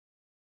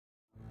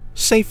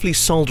safely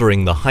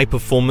soldering the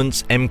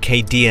high-performance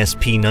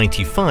MKDSP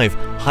 95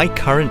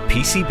 high-current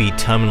PCB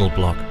terminal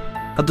block.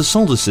 At the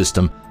solder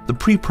system, the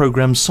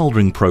pre-programmed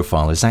soldering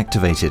profile is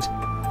activated.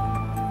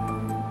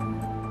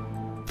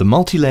 The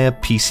multi-layer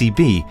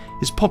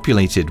PCB is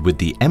populated with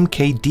the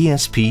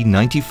MKDSP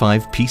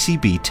 95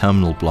 PCB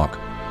terminal block.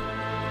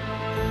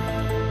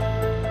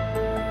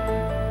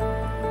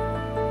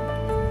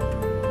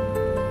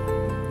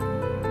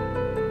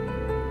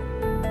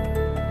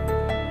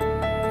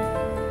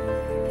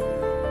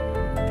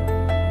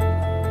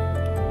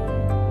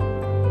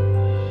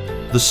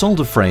 The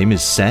solder frame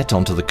is set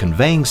onto the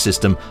conveying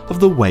system of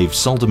the wave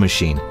solder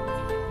machine.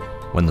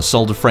 When the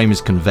solder frame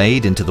is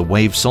conveyed into the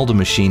wave solder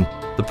machine,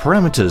 the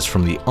parameters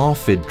from the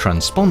RFID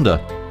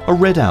transponder are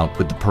read out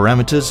with the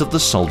parameters of the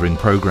soldering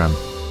program.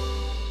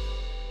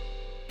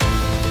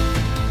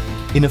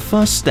 In a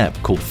first step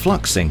called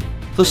fluxing,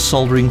 the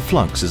soldering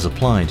flux is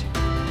applied.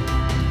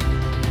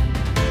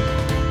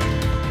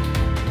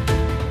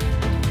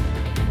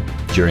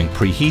 During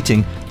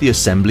preheating, the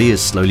assembly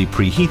is slowly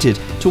preheated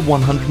to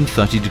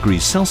 130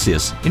 degrees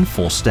Celsius in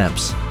 4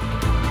 steps.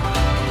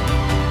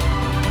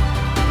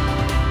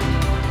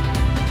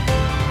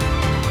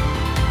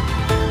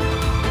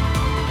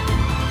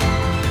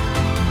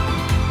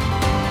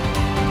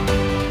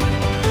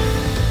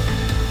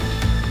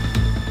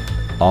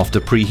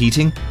 After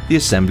preheating, the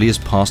assembly is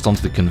passed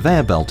onto the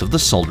conveyor belt of the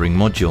soldering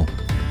module.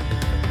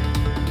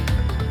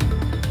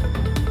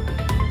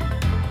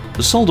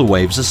 The solder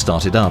waves are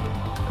started up,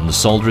 and the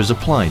solder is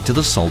applied to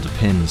the solder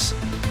pins.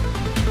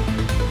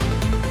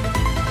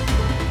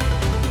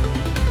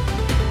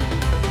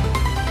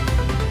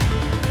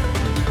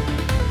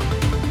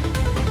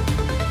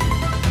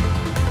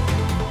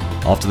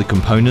 After the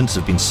components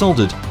have been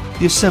soldered,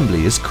 the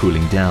assembly is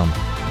cooling down.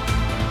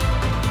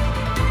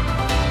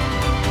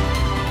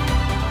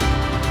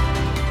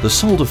 The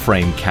solder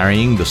frame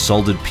carrying the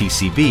soldered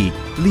PCB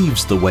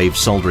leaves the wave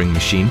soldering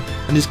machine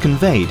and is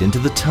conveyed into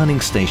the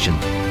turning station.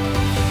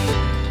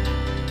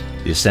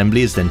 The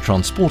assembly is then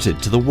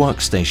transported to the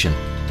workstation.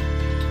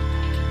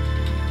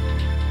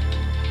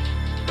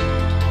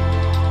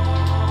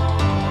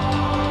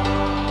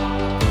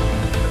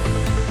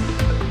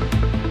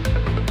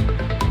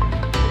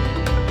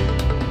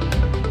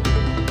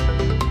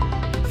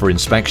 For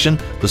inspection,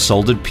 the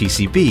soldered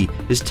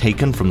PCB is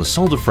taken from the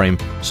solder frame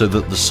so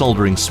that the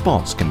soldering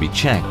spots can be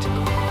checked.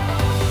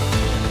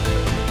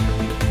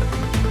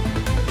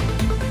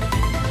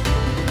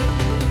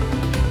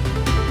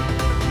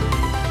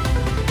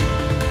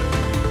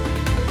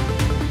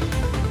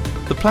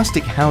 The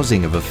plastic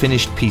housing of a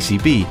finished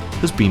PCB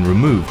has been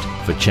removed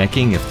for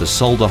checking if the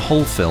solder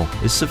hole fill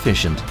is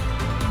sufficient.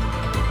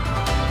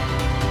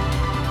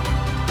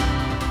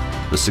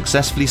 The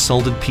successfully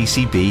soldered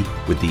PCB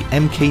with the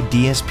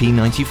MKDSP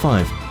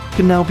 95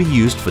 can now be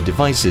used for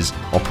devices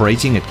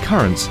operating at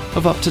currents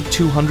of up to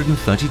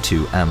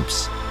 232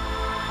 amps.